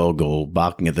lunging at a dog or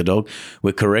barking at the dog.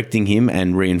 We're correcting him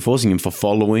and reinforcing him for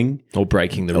following or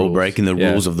breaking the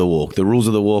rules of the walk. The rules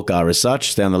of the walk are as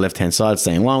such: stay on the left-hand side,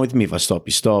 stay in line with me. If I stop,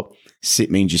 you stop.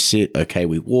 Sit means you sit. Okay,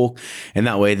 we walk. And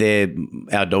that way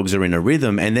our dogs are in a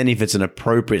rhythm. And then if it's an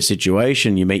appropriate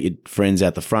situation, you meet your friends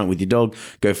out the front with your dog,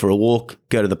 go for a walk,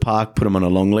 go to the park, put them on a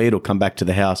long lead, or come back to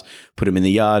the house, put them in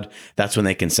the yard. That's when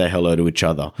they can say hello to each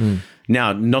other.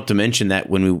 Now, not to mention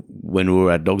that when we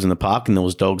were at Dogs in the Park and there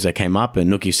was dogs that came up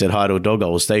and Nookie said hi to a dog, I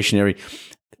was stationary.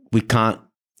 We can't,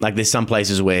 like there's some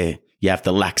places where you have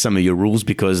to lack some of your rules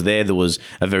because there was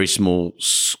a very small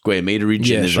square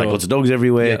meterage and there's like lots of dogs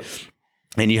everywhere. Yep.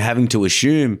 And you're having to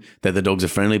assume that the dogs are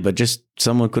friendly, but just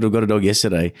someone could have got a dog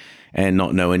yesterday and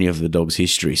not know any of the dog's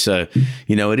history. So,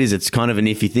 it's kind of an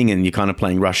iffy thing, and you're kind of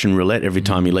playing Russian roulette every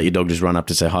time you let your dog just run up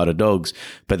to say hi to dogs.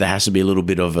 But there has to be a little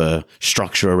bit of a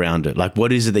structure around it. Like,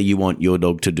 what is it that you want your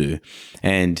dog to do?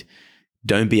 And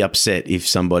don't be upset if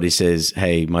somebody says,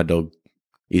 hey, my dog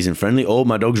isn't friendly, or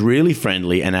my dog's really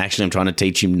friendly and actually I'm trying to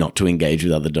teach him not to engage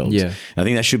with other dogs. Yeah. I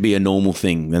think that should be a normal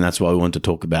thing, and that's why we want to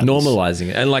talk about normalizing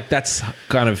it. And like that's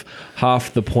kind of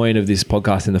half the point of this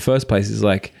podcast in the first place, is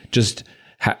like just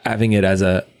having it as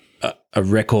a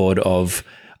record of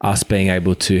us being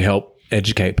able to help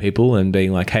educate people and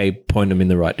being like, hey, point them in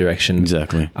the right direction.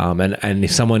 Exactly. And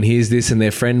if someone hears this and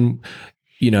their friend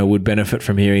would benefit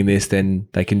from hearing this, then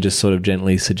they can just sort of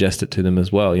gently suggest it to them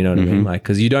as well. You know what I mean? Like,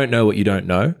 because you don't know what you don't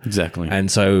know. Exactly. And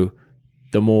so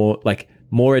the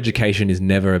more education is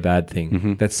never a bad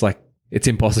thing. That's like, it's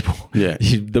impossible. Yeah.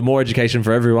 The more education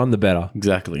for everyone, the better.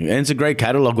 Exactly. And it's a great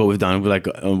catalog what we've done.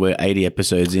 We're 80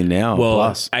 episodes in now. Well,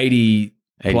 plus 80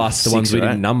 plus the ones we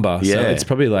didn't number. Yeah. So it's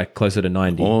probably like closer to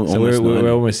 90. Almost so 90.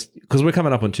 we're almost, because we're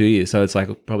coming up on 2 years. So it's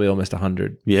like probably almost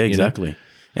 100. Yeah, exactly.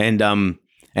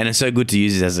 And it's so good to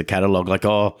use it as a catalog. Like,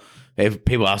 if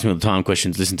people ask me all the time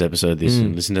questions, listen to episode this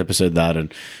and listen to episode that.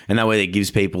 And that way it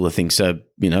gives people a thing. So,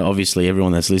 obviously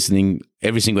everyone that's listening,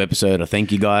 every single episode, I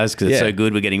thank you guys because it's so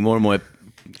good. We're getting more and more.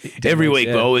 Every week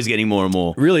we're always getting more and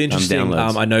more. Really interesting.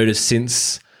 Downloads. I noticed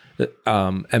since,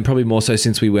 and probably more so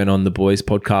since we went on the Boys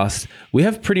podcast, we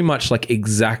have pretty much like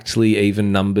exactly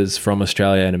even numbers from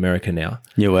Australia and America now.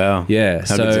 Yeah, wow. Yeah.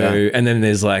 How good's that? And then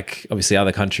there's like obviously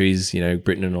other countries,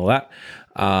 Britain and all that.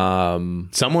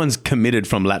 Someone's committed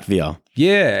from Latvia.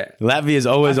 Yeah. Latvia's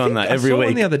always on that every I saw week.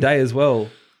 one the other day as well.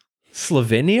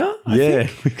 Slovenia? I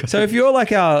think. So if you're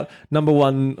like our number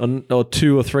one or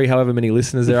two or three, however many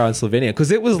listeners there are in Slovenia,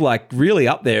 because it was like really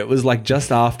up there. It was like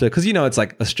just after, because it's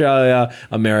like Australia,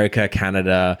 America,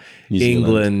 Canada,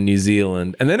 England, New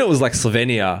Zealand. And then it was like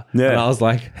Slovenia. Yeah. And I was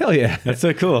like, hell yeah. That's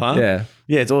so cool, huh? Yeah.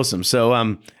 Yeah, it's awesome. So,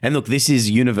 and look, this is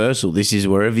universal. This is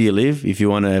wherever you live. If you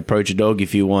want to approach a dog,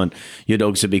 if you want your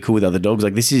dogs to be cool with other dogs,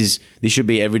 like this should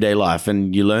be everyday life.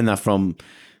 And you learn that from,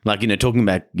 like, talking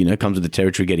about, comes with the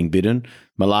territory getting bitten.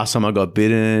 My last time I got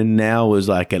bitten now was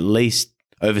like at least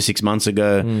over 6 months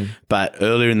ago. But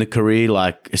earlier in the career,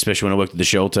 like, especially when I worked at the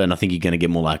shelter, and I think you're going to get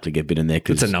more likely to get bitten there.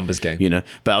 It's a numbers game.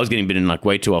 But I was getting bitten like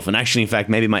way too often. Actually, in fact,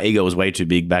 maybe my ego was way too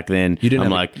big back then. You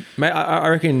didn't I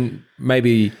reckon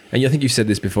maybe, and I think you've said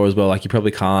this before as well, like you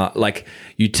probably can't, like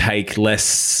you take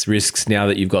less risks now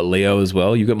that you've got Leo as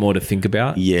well. You've got more to think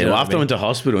about. Yeah. Well, after I went to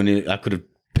hospital, and I could have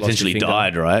potentially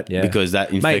died, right? Yeah. Because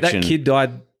that infection. Mate, that kid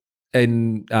died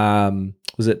in,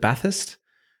 was it Bathurst?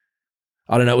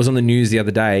 I don't know. It was on the news the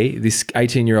other day. This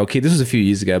 18-year-old kid, this was a few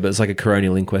years ago, but it's like a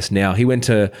coronial inquest now. He went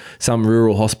to some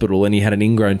rural hospital and he had an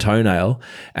ingrown toenail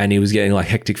and he was getting like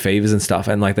hectic fevers and stuff.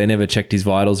 And like they never checked his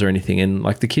vitals or anything. And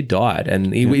like the kid died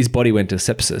and his body went to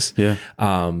sepsis. Yeah.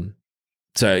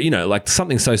 So, like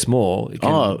something so small. It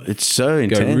can it's so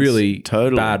intense. go really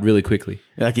totally bad really quickly.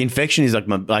 Like infection is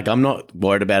like I'm not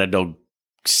worried about a dog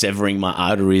severing my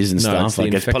arteries and stuff.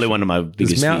 Like it's probably one of my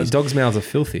biggest fears. Dogs' mouths are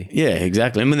filthy. Yeah,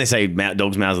 exactly. And when they say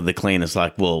dogs' mouths are the clean, it's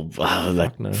like, well,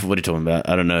 like no. what are you talking about?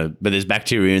 I don't know. But there's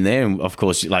bacteria in there, and of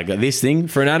course, like this thing.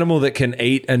 For an animal that can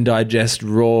eat and digest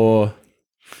raw,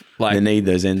 like they need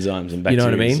those enzymes and bacteria. You know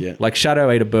what I mean? Yeah. Like Shadow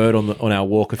ate a bird on our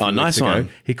walk a few nice weeks ago. one.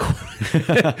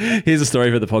 He here's a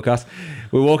story for the podcast.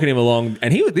 We're walking him along,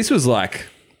 and this was like,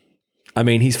 I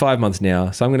mean, he's 5 months now,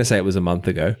 so I'm going to say it was a month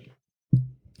ago.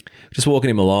 Just walking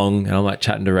him along, and I'm like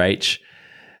chatting to Rach,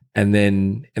 and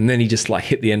then he just like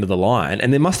hit the end of the line,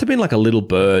 and there must have been like a little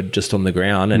bird just on the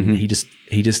ground, and he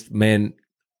just man,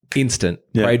 instant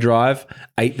prey drive,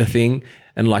 ate the thing,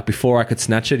 and like before I could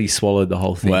snatch it, he swallowed the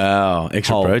whole thing. Wow,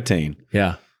 extra protein.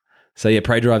 Yeah. So yeah,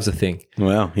 prey drive's a thing.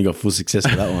 Wow, he got full success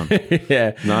with that one.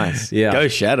 Yeah, nice. Yeah, go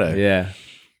Shadow. Yeah.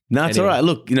 No, it's all right.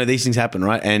 Look, these things happen,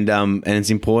 right? And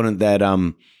it's important that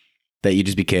that you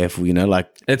just be careful, like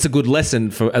it's a good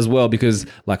lesson for as well because,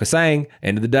 like I was saying,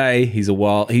 end of the day, he's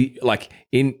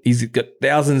he's got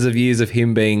thousands of years of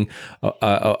him being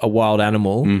a wild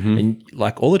animal, and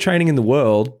like all the training in the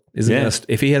world isn't gonna,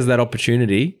 if he has that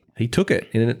opportunity, He took it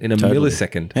in a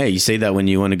millisecond. Hey, you see that when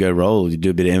you want to go roll, you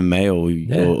do a bit of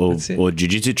MMA or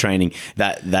jiu-jitsu training,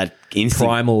 that instinct,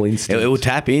 Primal instinct. It will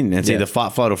tap in. It's either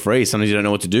fight, flight, or freeze. Sometimes you don't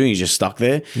know what to do and you're just stuck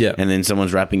there. Yeah. And then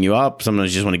someone's wrapping you up.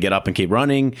 Sometimes you just want to get up and keep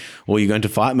running, or you go into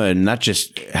fight mode, and that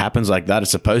just happens like that.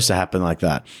 It's supposed to happen like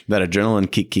that. That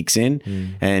adrenaline kicks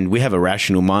in, and we have a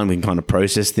rational mind. We can kind of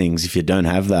process things. If you don't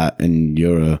have that, and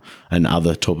you're an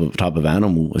other type of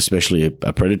animal, especially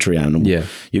a predatory animal,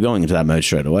 you're going into that mode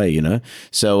straight away.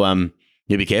 So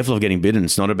you be careful of getting bitten.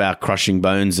 It's not about crushing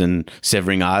bones and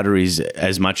severing arteries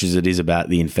as much as it is about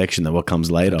the infection, that what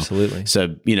comes later. Absolutely.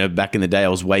 So, back in the day, I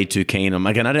was way too keen. I'm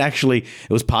like, and it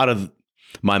was part of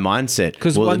my mindset.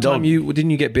 Because one time didn't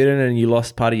you get bitten and you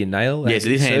lost part of your nail? Yes, it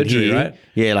did surgery, here, right?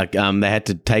 Yeah, like they had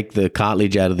to take the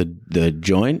cartilage out of the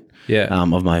joint. Yeah.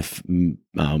 Of my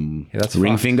that's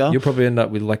ring fucked. finger. You'll probably end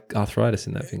up with like arthritis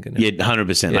in that finger now. Yeah,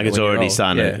 100%. Like it's already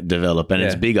starting to develop, and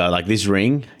it's bigger. Like this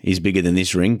ring is bigger than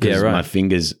this ring because my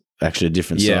finger's actually a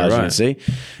different size. Right. You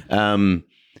can see.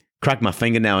 Cracked my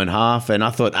fingernail in half, and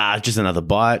I thought, just another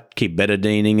bite. Keep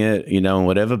betadining it, and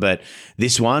whatever. But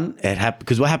this one, it happened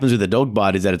because what happens with a dog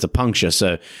bite is that it's a puncture,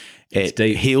 so. It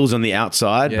heals on the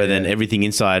outside, but then everything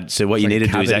inside. So what you need to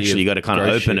do is actually you got to kind of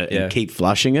open it and keep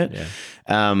flushing it.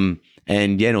 Yeah.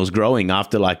 And it was growing.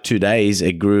 After like 2 days,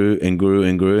 it grew and grew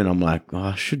and grew. And I'm like,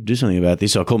 I should do something about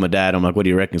this. So I called my dad. I'm like, what do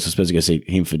you reckon? So I'm supposed to go see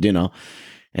him for dinner.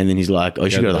 And then he's like, you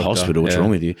should go to the hospital. What's wrong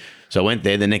with you? So I went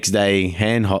there the next day,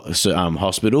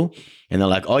 hospital. And they're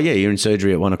like, you're in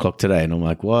surgery at 1:00 today. And I'm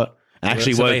like, what? I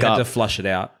actually woke they had up. to flush it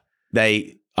out.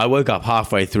 I woke up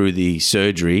halfway through the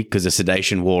surgery because the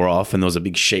sedation wore off and there was a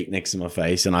big sheet next to my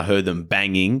face and I heard them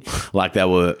banging like they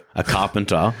were a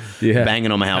carpenter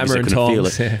banging on my house. I couldn't feel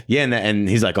it. Yeah, and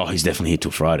he's like, he's definitely here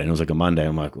till Friday. And it was like a Monday.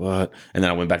 I'm like, what? And then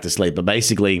I went back to sleep. But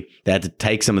basically, they had to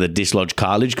take some of the dislodged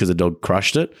cartilage because the dog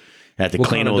crushed it. They had to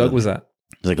clean all. What kind of dog was that?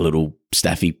 It was like a little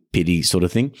staffy pitty sort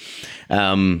of thing.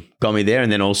 Got me there.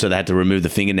 And then also they had to remove the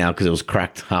fingernail because it was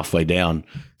cracked halfway down.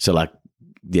 So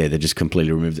they just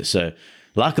completely removed it. So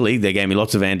luckily, they gave me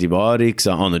lots of antibiotics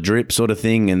on the drip sort of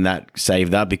thing, and that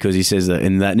saved that because he says that,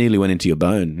 and that nearly went into your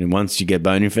bone. And once you get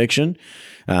bone infection,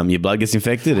 your blood gets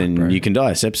infected and you can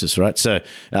die, sepsis, right? So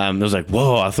I was like,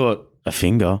 whoa, I thought a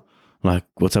finger. Like,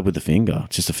 what's up with the finger?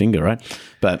 It's just a finger, right?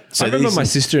 But so I remember my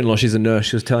sister-in-law, she's a nurse.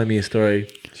 She was telling me a story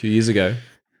a few years ago.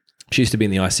 She used to be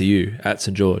in the ICU at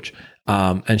St. George.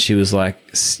 And she was like,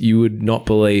 you would not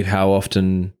believe how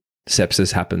often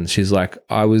sepsis happens. She's like,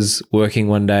 I was working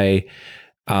one day,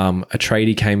 a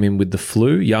tradie came in with the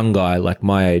flu, young guy, like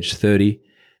my age, 30,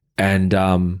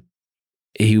 and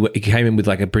he came in with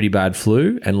like a pretty bad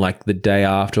flu, and like the day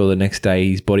after or the next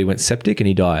day, his body went septic and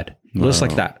he died. Wow. Just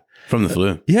like that. From the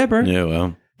flu? Yeah, bro. Yeah,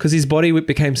 well. Because his body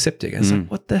became septic. And it's like,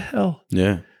 what the hell?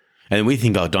 Yeah. And we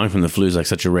think, dying from the flu is like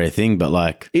such a rare thing, but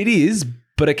like... It is,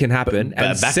 but it can happen. But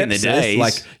and back sepsis, in the days...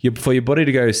 Like, for your body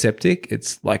to go septic,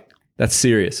 it's like... That's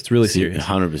serious. It's really serious.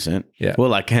 100%. Yeah.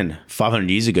 Well, 500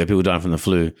 years ago, people died from the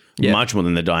flu much more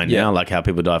than they're dying now, like how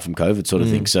people die from COVID sort of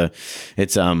thing. So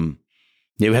it's,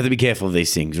 we have to be careful of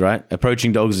these things, right?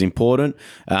 Approaching dogs is important,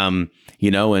 and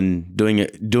doing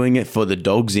it for the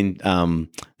dogs in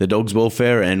the dog's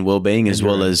welfare and well-being as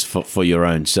well as for your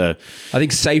own. So I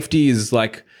think safety is for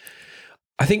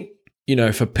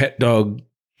pet dog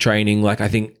training, I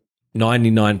think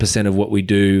 99% of what we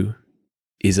do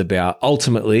is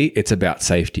ultimately it's about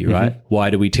safety, right? Mm-hmm. Why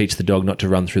do we teach the dog not to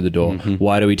run through the door? Mm-hmm.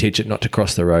 Why do we teach it not to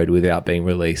cross the road without being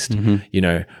released?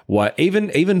 Mm-hmm. Why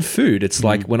even food, it's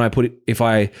like when if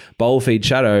I bowl feed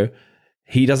Shadow,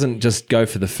 he doesn't just go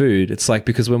for the food. It's like,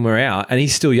 because when we're out and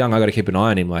he's still young, I got to keep an eye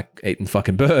on him, like eating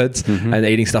fucking birds and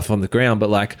eating stuff on the ground.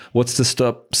 But like, what's to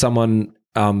stop someone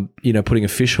putting a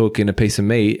fish hook in a piece of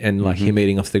meat and like him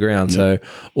eating off the ground? So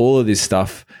all of this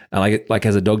stuff, and like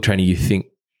as a dog trainer, you think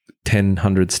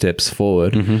 100 steps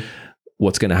forward,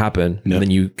 what's going to happen? And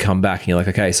then you come back and you're like,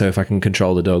 okay, so if I can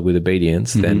control the dog with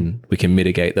obedience, then we can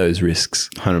mitigate those risks.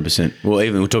 100%. Well,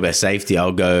 even we'll talk about safety.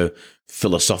 I'll go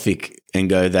philosophic and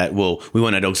go that, we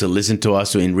want our dogs to listen to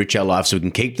us to enrich our life so we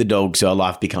can keep the dog so our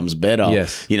life becomes better.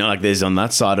 Yes. There's on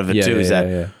that side of it too,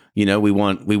 we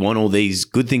want all these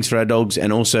good things for our dogs,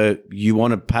 and also you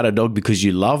want to pat a dog because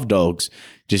you love dogs.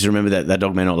 Just remember that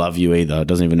dog may not love you either. It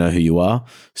doesn't even know who you are.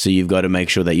 So you've got to make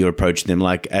sure that you're approaching them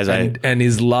and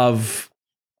is love,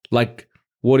 like,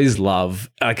 what is love?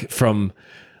 Like from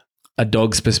a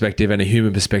dog's perspective and a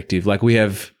human perspective, like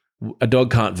a dog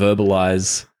can't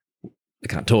verbalize, it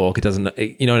can't talk, it doesn't,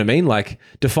 you know what I mean? Like,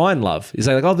 define love. It's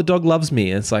like, the dog loves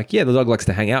me. And it's like, the dog likes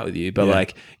to hang out with you, but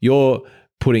like you're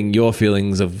putting your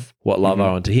feelings of what love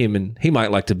are onto him, and he might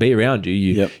like to be around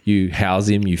you. You house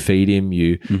him, you feed him,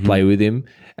 you play with him,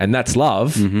 and that's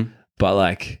love. But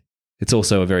like, it's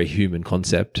also a very human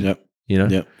concept. Yep. You know?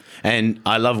 Yep. And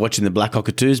I love watching the black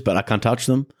cockatoos, but I can't touch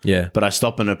them. Yeah. But I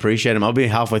stop and appreciate them. I'll be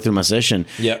halfway through my session,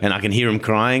 Yep. and I can hear them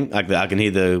crying. Like I can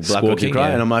hear the black cockatoo Squawking, cry,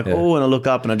 yeah. and I'm like, Yeah. oh, and I look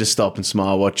up and I just stop and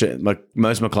smile, watch it. Like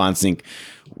most of my clients think,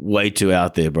 way too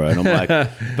out there, bro. And I'm like,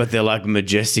 but they're like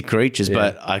majestic creatures.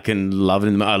 But I can love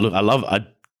it. I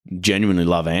genuinely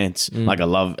love ants. Like I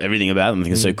love everything about them. I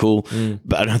think it's so cool.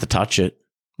 But I don't have to touch it.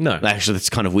 No. Actually, it's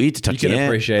kind of weird to touch You can the ant.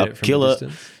 appreciate I'll it from kill a it.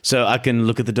 distance. So I can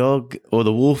look at the dog or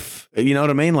the wolf. You know what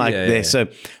I mean? Like Yeah, there. yeah. So,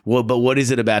 but what is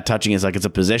it about touching? It's like it's a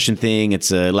possession thing.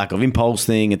 It's a lack of impulse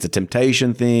thing. It's a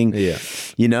temptation thing. Yeah.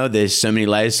 You know, there's so many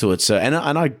layers to it. So,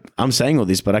 I'm saying all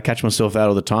this, but I catch myself out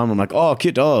all the time. I'm like, oh,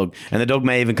 cute dog. And the dog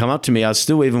may even come up to me. I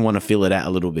still even want to feel it out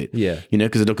a little bit. Yeah. You know,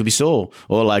 because the dog could be sore.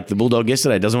 Or like the bulldog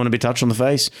yesterday doesn't want to be touched on the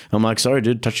face. I'm like, sorry,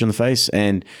 dude, touch you on the face.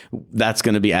 And that's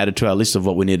going to be added to our list of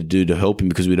what we need to do to help him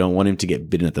because we don't want him to get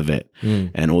bitten at the vet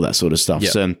and all that sort of stuff.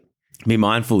 Yep. So be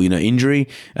mindful, you know, injury,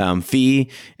 fear,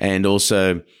 and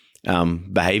also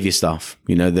behavior stuff.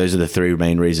 You know, those are the three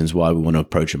main reasons why we want to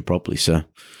approach them properly. So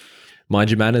Mind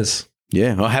your manners.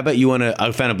 yeah. Well, how about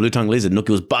I found a blue tongue lizard. Nookie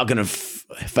was bugging her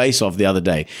face off the other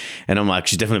day. And I'm like,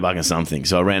 she's definitely bugging something.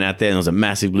 So I ran out there and there was a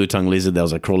massive blue tongue lizard that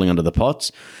was like crawling under the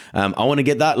pots. I want to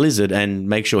get that lizard and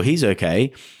make sure he's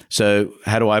okay. So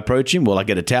how do I approach him? Well, I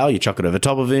get a towel, you chuck it over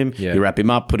top of him, Yeah. you wrap him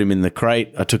up, put him in the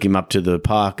crate. I took him up to the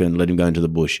park and let him go into the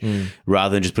bush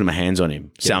rather than just putting my hands on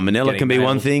him. Salmonella getting can be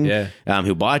one nailed. thing. Yeah.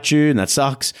 He'll bite you and that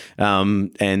sucks.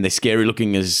 And they're scary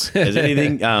looking as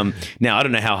anything. Now, I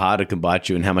don't know how hard it can bite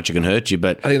you and how much it can hurt you,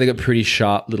 but I think they got pretty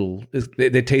sharp little.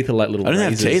 Their teeth are like little. I don't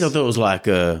have razors. teeth. I thought it was like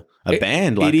a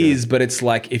band. Like it is, but it's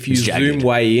like if you It's zoom jagged.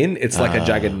 way in, it's like a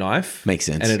jagged knife. makes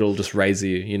sense. And it'll just razor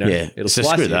you. You know, Yeah, it'll so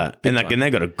slice screw you. that. Big And time. they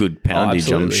got a good poundage,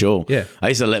 I'm absolutely. sure. Yeah. I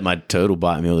used to let my turtle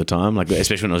bite me all the time, like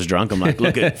especially when I was drunk. I'm like,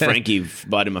 look at Frankie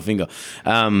biting my finger.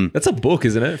 That's a book,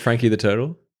 isn't it? Frankie the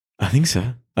Turtle. I think so.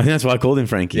 I think that's why I called him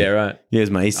Frankie. Yeah, right. Yeah, it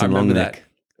was my Eastern I long remember neck. that.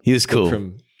 He was cool.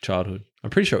 From childhood. I'm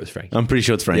pretty sure it was Frankie. I'm pretty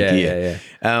sure it's Frankie. Yeah.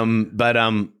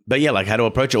 But yeah, like how to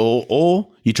approach it,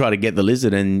 or you try to get the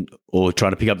lizard or try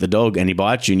to pick up the dog and he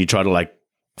bites you and you try to like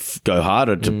go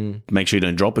harder to make sure you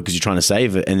don't drop it because you're trying to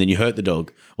save it and then you hurt the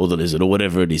dog or the lizard or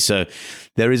whatever it is. So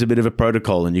there is a bit of a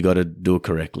protocol and you got to do it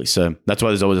correctly. So that's why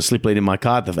there's always a slip lead in my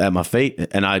car at my feet.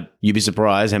 And you'd be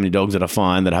surprised how many dogs that I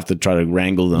find that I have to try to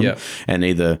wrangle them Yep. and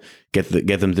either get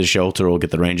them to the shelter or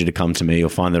get the ranger to come to me or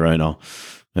find their owner.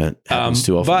 It happens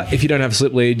too often. But if you don't have a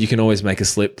slip lead, you can always make a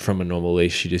slip from a normal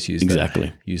leash. You just use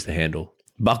Exactly. use the handle.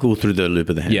 Buckle through the loop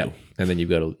of the handle. Yeah, and then you've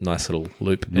got a nice little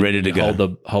loop and Ready to you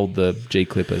go. Hold the G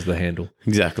clip as the handle.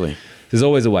 Exactly. There's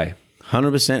always a way.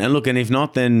 100%. And look, and if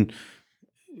not, then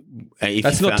if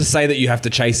That's you not to say that you have to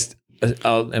chase.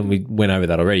 And we went over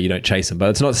that already. You don't chase them, but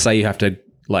it's not to say you have to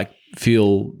like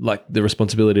feel like the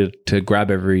responsibility to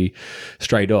grab every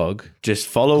stray dog. just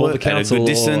follow Call it the at a council good or,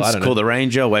 distance, I don't know. call the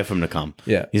ranger, wait for him to come.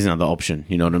 Yeah. Is another option.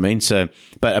 You know what I mean? So,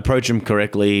 but approach them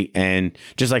correctly. And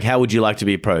just like, how would you like to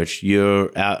be approached?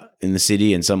 You're out in the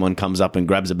city and someone comes up and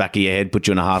grabs the back of your head, puts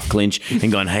you in a half clinch and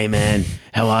going, hey man,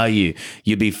 how are you?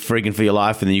 You'd be freaking for your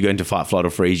life. And then you go into fight, flight or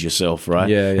freeze yourself, right?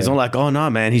 Yeah, It's yeah. not like, oh no,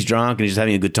 man, he's drunk and he's just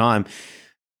having a good time.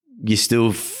 You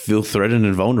still feel threatened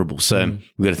and vulnerable. So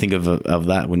we've got to think of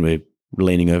that when we're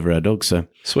leaning over our dogs. So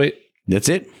Sweet. that's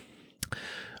it.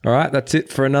 All right, that's it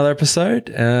for another episode.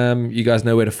 You guys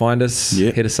know where to find us.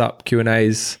 Yeah. Hit us up,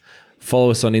 Q&As.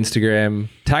 Follow us on Instagram.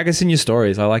 Tag us in your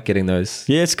stories. I like getting those.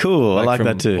 Yeah, it's cool. I like from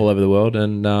that too. All over the world.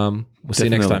 And we'll see you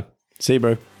next Definitely. time. See you,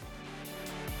 bro.